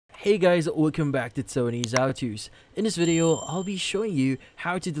Hey guys, welcome back to Tony's How To's. In this video, I'll be showing you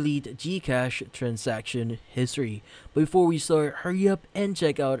how to delete Gcash transaction history. But before we start, hurry up and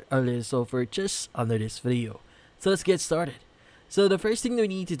check out our latest software just under this video. So let's get started. So the first thing we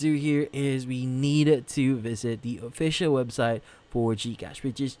need to do here is we need to visit the official website for Gcash,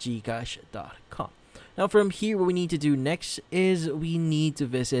 which is gcash.com. Now from here, what we need to do next is we need to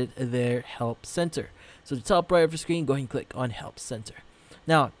visit their help center. So the top right of the screen, go ahead and click on help center.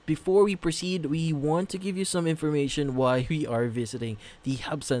 Now, before we proceed, we want to give you some information why we are visiting the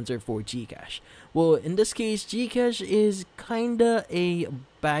Hub Center for Gcash. Well, in this case, Gcash is kinda a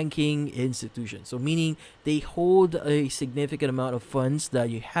banking institution. So meaning they hold a significant amount of funds that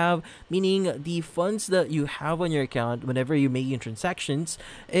you have, meaning the funds that you have on your account whenever you're making transactions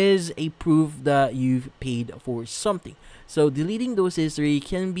is a proof that you've paid for something. So deleting those history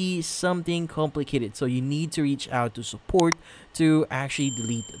can be something complicated. So you need to reach out to support to actually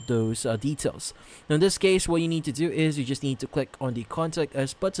delete those details. Now in this case, what you need to do is you just need to click on the Contact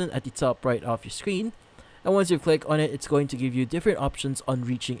Us button at the top right of your screen. And once you click on it, it's going to give you different options on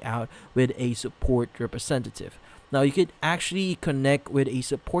reaching out with a support representative. Now you could actually connect with a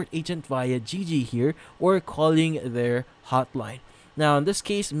support agent via GG here or calling their hotline. Now in this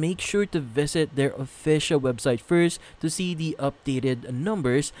case, make sure to visit their official website first to see the updated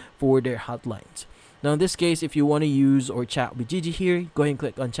numbers for their hotlines. Now in this case, if you want to use or chat with Gigi here, go ahead and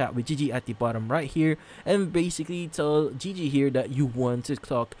click on chat with Gigi at the bottom right here and basically tell Gigi here that you want to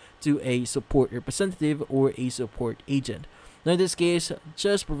talk to a support representative or a support agent. Now in this case,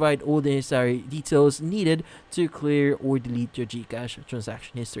 just provide all the necessary details needed to clear or delete your Gcash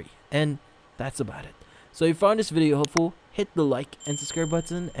transaction history. And that's about it. So if you found this video helpful, hit the like and subscribe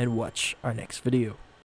button and watch our next video.